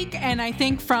from the week. And I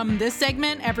think from this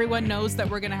segment, everyone knows that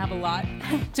we're going to have a lot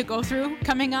to go through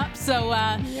coming up. So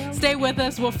stay with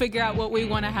us. We'll figure out what we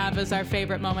want to have as our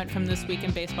favorite moment from this week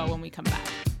in baseball when we come back.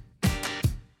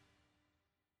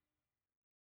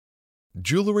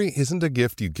 Jewelry isn't a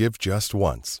gift you give just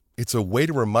once. It's a way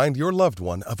to remind your loved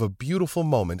one of a beautiful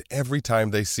moment every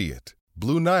time they see it.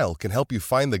 Blue Nile can help you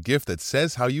find the gift that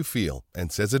says how you feel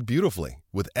and says it beautifully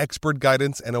with expert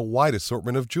guidance and a wide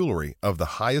assortment of jewelry of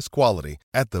the highest quality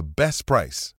at the best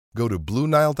price. Go to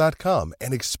BlueNile.com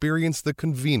and experience the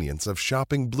convenience of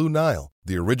shopping Blue Nile,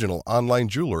 the original online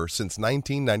jeweler since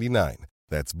 1999.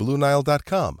 That's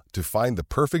BlueNile.com to find the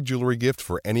perfect jewelry gift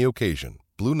for any occasion.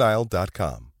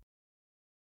 BlueNile.com.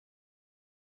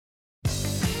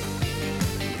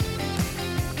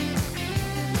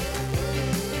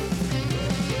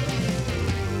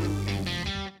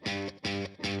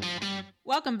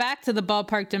 Welcome back to the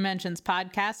Ballpark Dimensions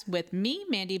podcast with me,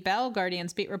 Mandy Bell,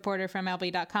 Guardians beat reporter from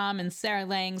MLB.com, and Sarah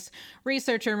Langs,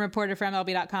 researcher and reporter from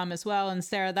MLB.com as well. And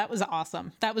Sarah, that was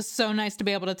awesome. That was so nice to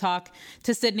be able to talk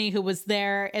to Sydney, who was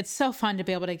there. It's so fun to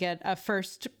be able to get a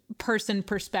first-person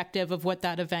perspective of what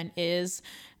that event is.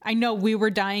 I know we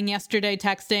were dying yesterday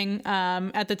texting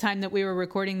at the time that we were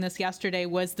recording this. Yesterday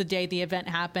was the day the event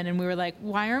happened, and we were like,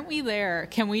 why aren't we there?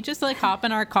 Can we just like hop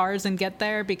in our cars and get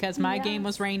there? Because my game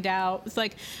was rained out. It's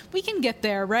like, we can get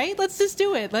there, right? Let's just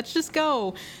do it. Let's just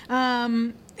go.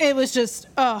 It was just,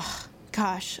 oh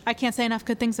gosh, I can't say enough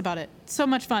good things about it. So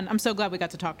much fun. I'm so glad we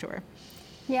got to talk to her.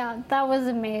 Yeah, that was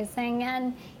amazing.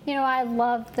 And, I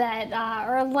love that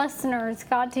our listeners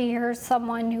got to hear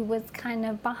someone who was kind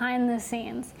of behind the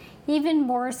scenes, even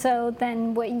more so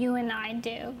than what you and I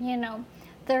do.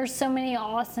 There's so many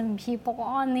awesome people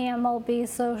on the MLB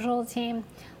social team,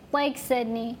 like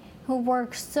Sydney, who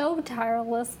works so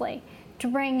tirelessly to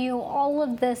bring you all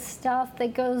of this stuff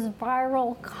that goes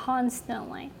viral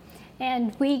constantly.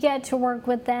 And we get to work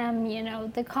with them,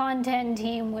 the content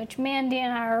team, which Mandy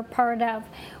and I are part of,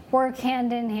 work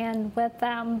hand in hand with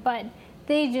them, but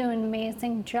they do an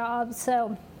amazing job.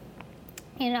 So,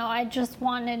 I just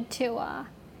wanted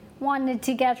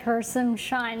to get her some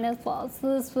shine as well.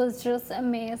 So this was just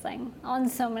amazing on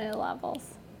so many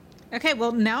levels. Okay,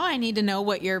 well, now I need to know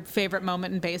what your favorite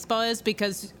moment in baseball is,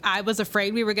 because I was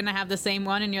afraid we were going to have the same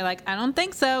one, and you're like, I don't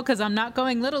think so, because I'm not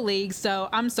going Little League. So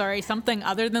I'm sorry, something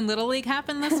other than Little League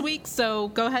happened this week. So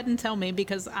go ahead and tell me,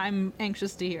 because I'm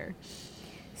anxious to hear.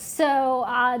 So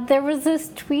there was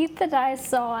this tweet that I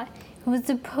saw. It was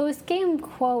a post-game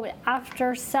quote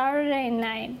after Saturday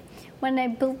night when I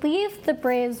believe the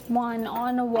Braves won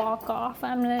on a walk-off.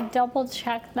 I'm going to double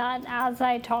check that as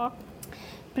I talk.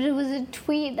 But it was a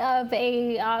tweet of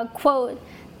a quote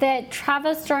that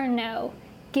Travis d'Arnaud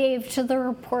gave to the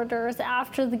reporters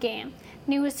after the game.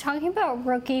 And he was talking about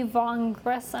rookie Vaughn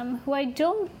Grissom, who I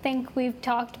don't think we've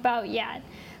talked about yet,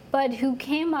 but who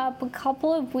came up a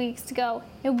couple of weeks ago.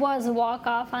 It was a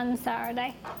walk-off on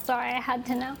Saturday. Sorry, I had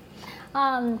to know.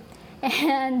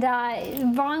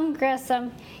 Vaughn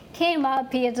Grissom came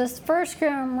up. He had his first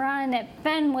home run at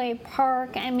Fenway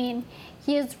Park. I mean,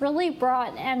 he has really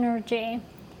brought energy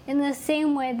in the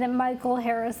same way that Michael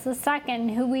Harris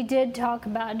II, who we did talk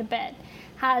about a bit,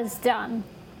 has done.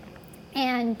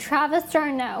 And Travis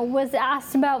d'Arnaud was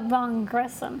asked about Vaughn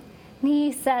Grissom, and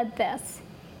he said this: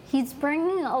 he's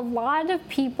bringing a lot of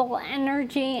people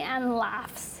energy and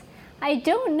laughs. I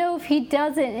don't know if he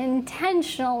does it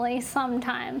intentionally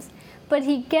sometimes, but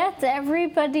he gets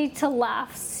everybody to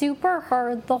laugh super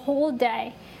hard the whole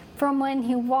day, from when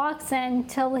he walks in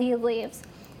till he leaves.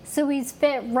 So he's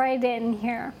fit right in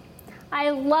here.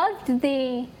 I loved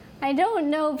I don't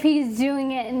know if he's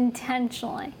doing it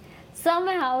intentionally.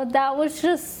 Somehow that was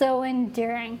just so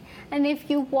endearing. And if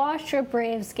you watch a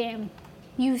Braves game,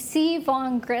 you see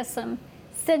Vaughn Grissom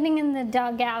sitting in the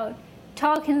dugout,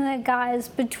 talking to the guys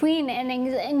between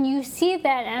innings, and you see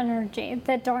that energy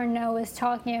that d'Arnaud is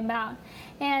talking about.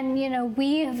 And,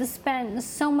 we have spent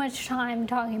so much time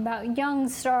talking about young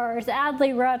stars,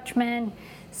 Adley Rutschman,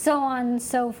 so on and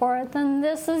so forth. And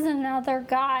this is another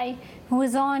guy who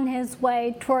is on his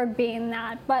way toward being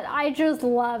that. But I just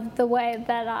love the way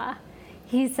that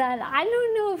he said, I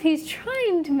don't know if he's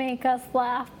trying to make us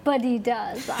laugh, but he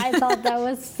does. I thought that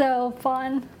was so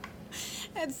fun.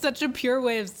 It's such a pure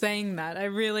way of saying that. I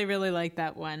really, really like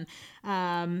that one.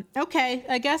 Okay,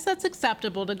 I guess that's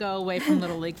acceptable to go away from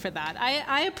Little League for that.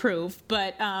 I approve,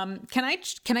 but can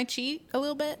I cheat a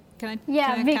little bit?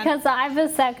 Because I have a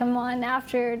second one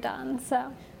after you're done.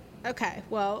 So. Okay,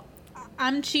 well,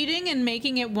 I'm cheating and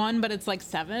making it 1, but it's like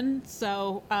 7.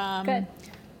 So good.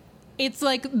 It's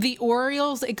like the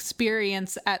Orioles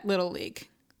experience at Little League.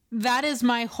 That is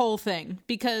my whole thing,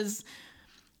 because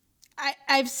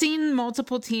I've seen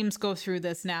multiple teams go through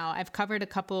this now. I've covered a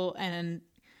couple, and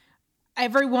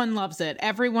everyone loves it.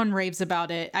 Everyone raves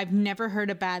about it. I've never heard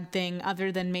a bad thing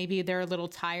other than maybe they're a little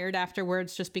tired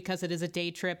afterwards just because it is a day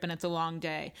trip and it's a long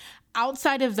day.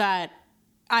 Outside of that,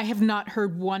 I have not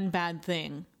heard one bad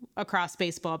thing across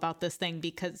baseball about this thing,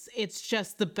 because it's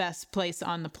just the best place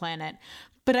on the planet.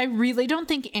 But I really don't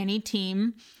think any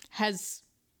team has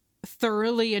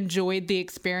thoroughly enjoyed the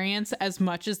experience as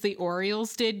much as the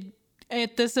Orioles did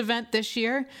at this event this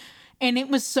year. And it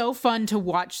was so fun to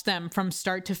watch them from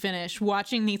start to finish,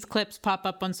 watching these clips pop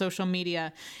up on social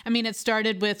media. I mean, it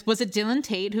started with, was it Dylan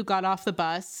Tate who got off the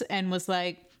bus and was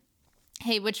like,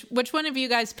 hey, which one of you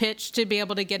guys pitched to be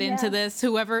able to get into this?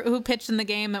 Who pitched in the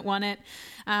game that won it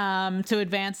to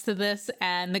advance to this?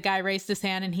 And the guy raised his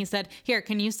hand and he said, here,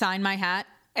 can you sign my hat?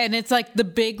 And it's like the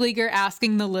big leaguer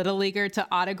asking the little leaguer to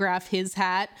autograph his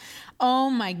hat. Oh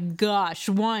my gosh.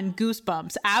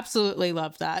 Goosebumps. Absolutely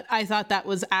loved that. I thought that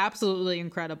was absolutely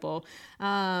incredible.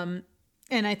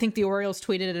 And I think the Orioles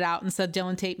tweeted it out and said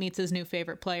Dylan Tate meets his new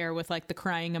favorite player with like the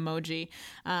crying emoji.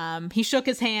 He shook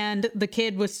his hand. The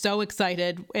kid was so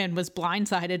excited and was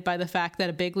blindsided by the fact that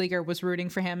a big leaguer was rooting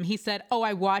for him. He said, oh,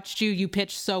 I watched you. You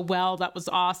pitched so well. That was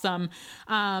awesome.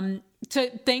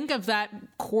 To think of that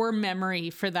core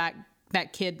memory for that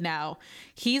kid now.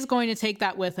 He's going to take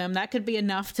that with him. That could be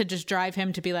enough to just drive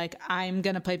him to be like, I'm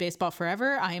going to play baseball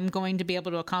forever. I am going to be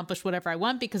able to accomplish whatever I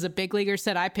want because a big leaguer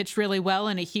said I pitched really well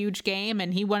in a huge game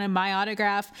and he wanted my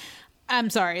autograph. I'm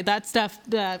sorry, that stuff,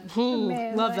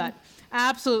 love that.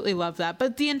 Absolutely love that.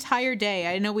 But the entire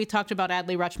day, I know we talked about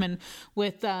Adley Rutschman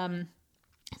with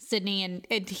Sydney,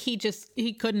 and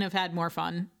he couldn't have had more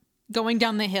fun. Going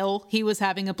down the hill, he was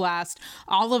having a blast.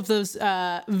 All of those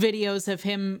videos of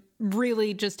him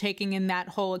really just taking in that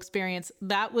whole experience,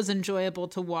 that was enjoyable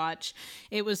to watch.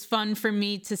 It was fun for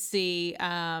me to see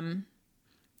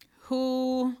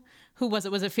who was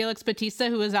it? Was it Felix Bautista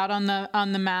who was out on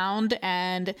the mound,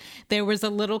 and there was a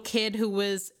little kid who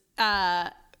was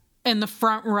in the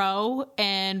front row,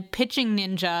 and Pitching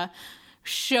Ninja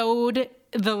showed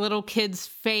the little kid's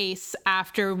face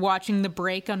after watching the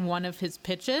break on one of his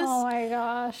pitches. Oh my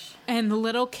gosh. And the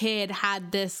little kid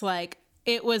had this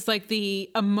it was like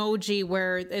the emoji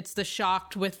where it's the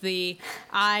shocked with the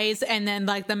eyes, and then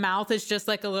like the mouth is just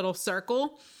like a little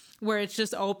circle where it's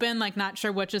just open, like not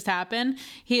sure what just happened.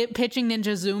 Pitching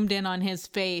Ninja zoomed in on his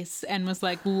face and was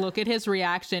like, look at his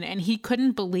reaction. And he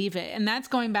couldn't believe it. And that's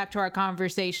going back to our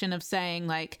conversation of saying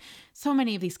like, so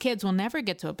many of these kids will never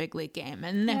get to a big league game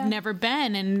and they've never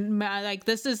been. And like,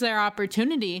 this is their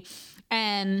opportunity.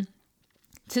 And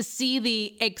to see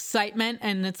the excitement,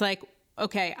 and it's like,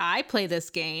 okay, I play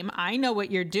this game. I know what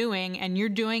you're doing, and you're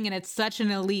doing it at such an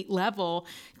elite level.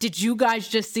 Did you guys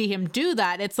just see him do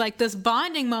that? It's like this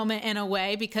bonding moment in a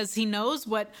way, because he knows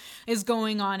what is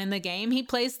going on in the game. He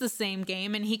plays the same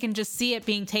game, and he can just see it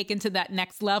being taken to that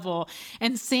next level,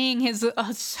 and seeing his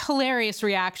hilarious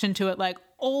reaction to it, like,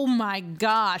 oh my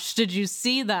gosh, did you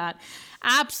see that?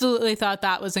 Absolutely thought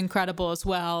that was incredible as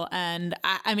well. And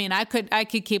I mean, I could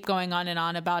keep going on and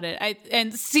on about it.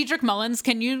 And Cedric Mullins,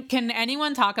 can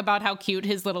anyone talk about how cute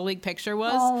his Little League picture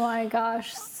was? Oh my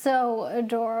gosh, so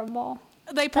adorable.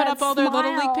 They put up all their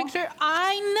Little League picture.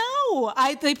 I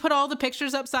know. They put all the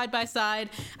pictures up side by side.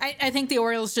 I think the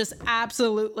Orioles just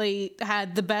absolutely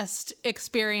had the best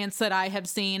experience that I have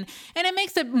seen. And it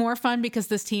makes it more fun because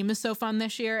this team is so fun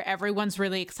this year. Everyone's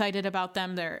really excited about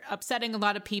them. They're upsetting a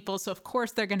lot of people. So, of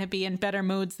course, they're going to be in better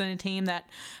moods than a team that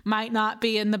might not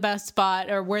be in the best spot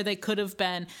or where they could have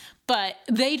been. But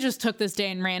they just took this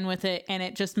day and ran with it, and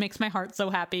it just makes my heart so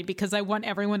happy because I want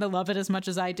everyone to love it as much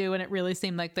as I do, and it really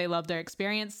seemed like they loved their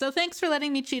experience. So thanks for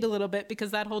letting me cheat a little bit,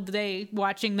 because that whole day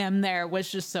watching them there was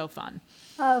just so fun.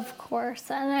 Of course,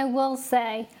 and I will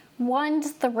say, one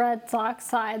to the Red Sox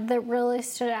side that really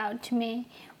stood out to me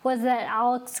was that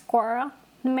Alex Cora,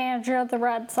 the manager of the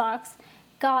Red Sox,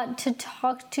 got to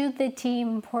talk to the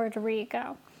team in Puerto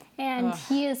Rico. And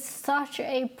he is such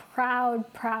a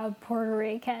proud Puerto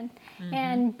Rican. Mm-hmm.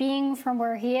 And being from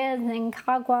where he is in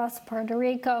Caguas, Puerto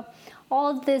Rico,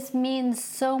 all of this means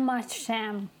so much to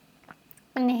him.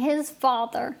 And his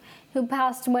father, who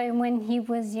passed away when he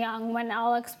was young, when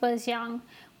Alex was young,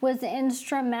 was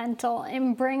instrumental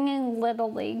in bringing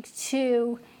Little League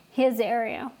to his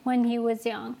area when he was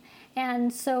young.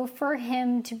 And so for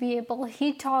him to be able,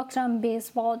 he talked on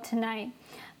Baseball Tonight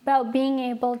about being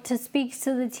able to speak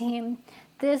to the team.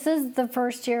 This is the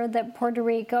first year that Puerto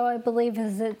Rico, I believe,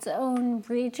 is its own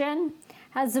region,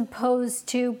 as opposed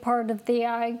to part of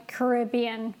the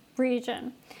Caribbean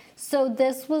region. So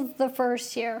this was the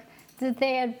first year that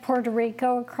they had Puerto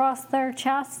Rico across their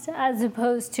chest, as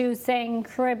opposed to saying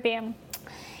Caribbean.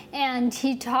 And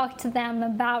he talked to them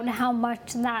about how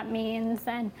much that means.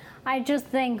 And I just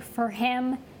think for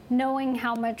him, knowing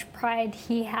how much pride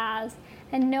he has,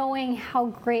 and knowing how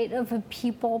great of a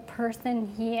people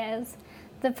person he is,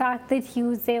 the fact that he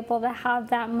was able to have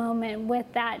that moment with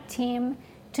that team,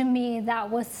 to me, that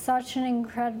was such an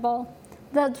incredible,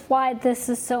 that's why this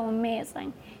is so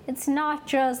amazing. It's not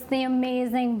just the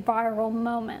amazing viral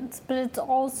moments, but it's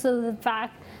also the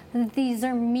fact that these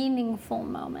are meaningful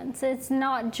moments. It's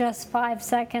not just 5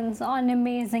 seconds on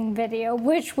amazing video,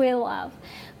 which we love,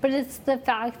 but it's the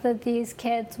fact that these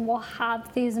kids will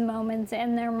have these moments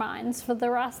in their minds for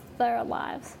the rest of their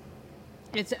lives.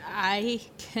 I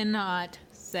cannot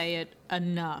say it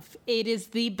enough. It is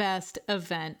the best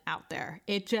event out there.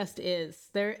 It just is.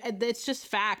 It's just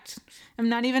fact. I'm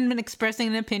not even expressing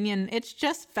an opinion. It's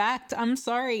just fact. I'm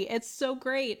sorry. It's so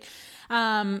great.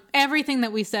 Everything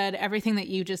that we said, everything that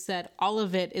you just said, all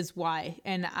of it is why.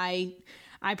 And I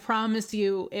promise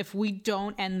you, if we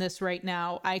don't end this right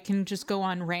now, I can just go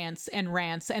on rants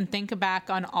and think back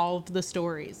on all of the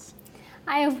stories.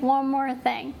 I have one more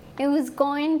thing. It was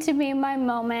going to be my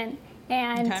moment,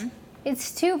 and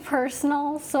it's too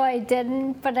personal, so I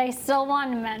didn't, but I still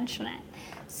want to mention it.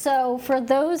 So for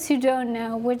those who don't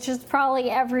know, which is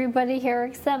probably everybody here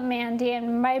except Mandy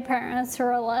and my parents who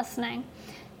are listening,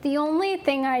 the only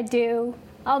thing I do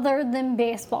other than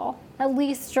baseball, at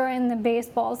least during the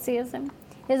baseball season,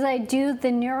 is I do the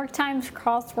New York Times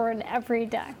crossword every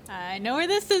day. I know where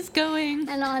this is going.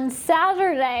 And on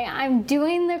Saturday, I'm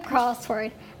doing the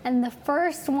crossword, and the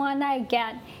first one I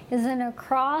get is in a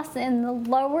cross in the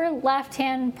lower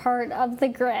left-hand part of the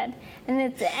grid, and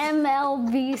it's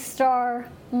MLB star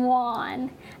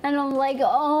Juan. And I'm like,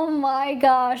 oh my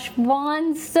gosh,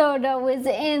 Juan Soto is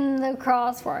in the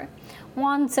crossword.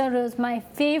 Juan Soto is my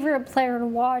favorite player to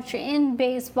watch in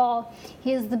baseball.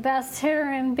 He is the best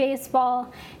hitter in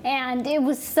baseball, and it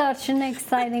was such an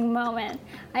exciting moment.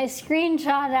 I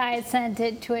screenshot it, I sent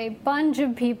it to a bunch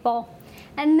of people,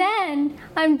 and then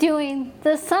I'm doing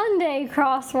the Sunday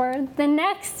crossword the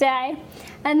next day,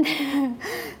 and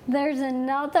there's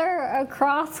another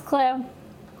cross clip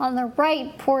on the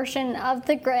right portion of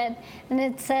the grid, and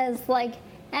it says like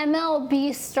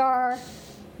MLB star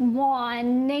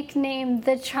Juan, nicknamed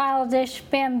the Childish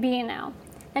Bambino,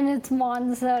 and it's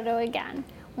Juan Soto again.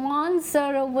 Juan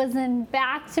Soto was in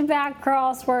back-to-back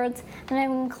crosswords, and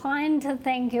I'm inclined to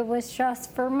think it was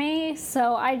just for me,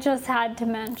 so I just had to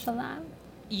mention that.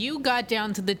 You got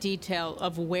down to the detail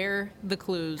of where the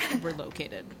clues were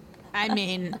located. I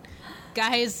mean,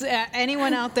 guys,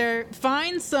 anyone out there,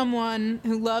 find someone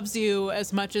who loves you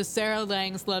as much as Sarah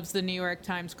Langs loves the New York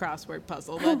Times crossword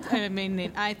puzzle. I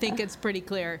mean, I think it's pretty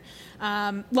clear.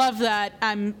 Love that.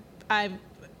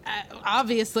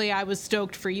 Obviously, I was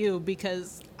stoked for you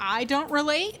because I don't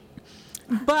relate,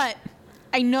 but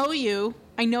I know you.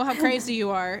 I know how crazy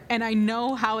you are, and I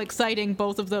know how exciting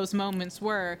both of those moments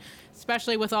were,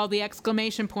 especially with all the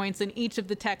exclamation points in each of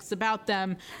the texts about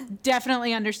them.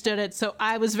 Definitely understood it, so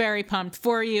I was very pumped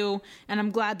for you, and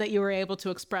I'm glad that you were able to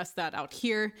express that out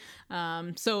here.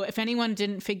 So if anyone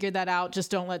didn't figure that out, just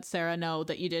don't let Sarah know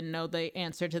that you didn't know the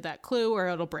answer to that clue, or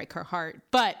it'll break her heart.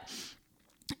 But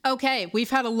okay, we've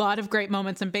had a lot of great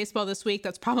moments in baseball this week.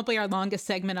 That's probably our longest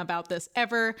segment about this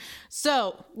ever.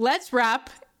 So let's wrap.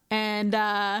 And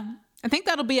I think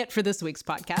that'll be it for this week's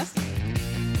podcast.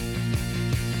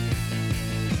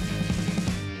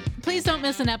 Please don't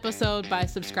miss an episode by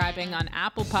subscribing on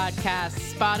Apple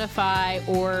Podcasts, Spotify,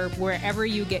 or wherever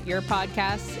you get your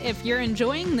podcasts. If you're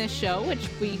enjoying this show, which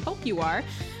we hope you are,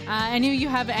 and you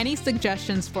have any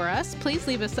suggestions for us, please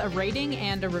leave us a rating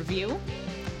and a review.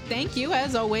 Thank you,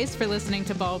 as always, for listening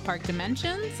to Ballpark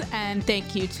Dimensions, and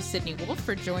thank you to Sydney Wolf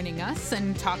for joining us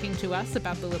and talking to us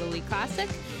about the Little League Classic.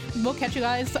 We'll catch you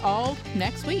guys all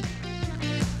next week.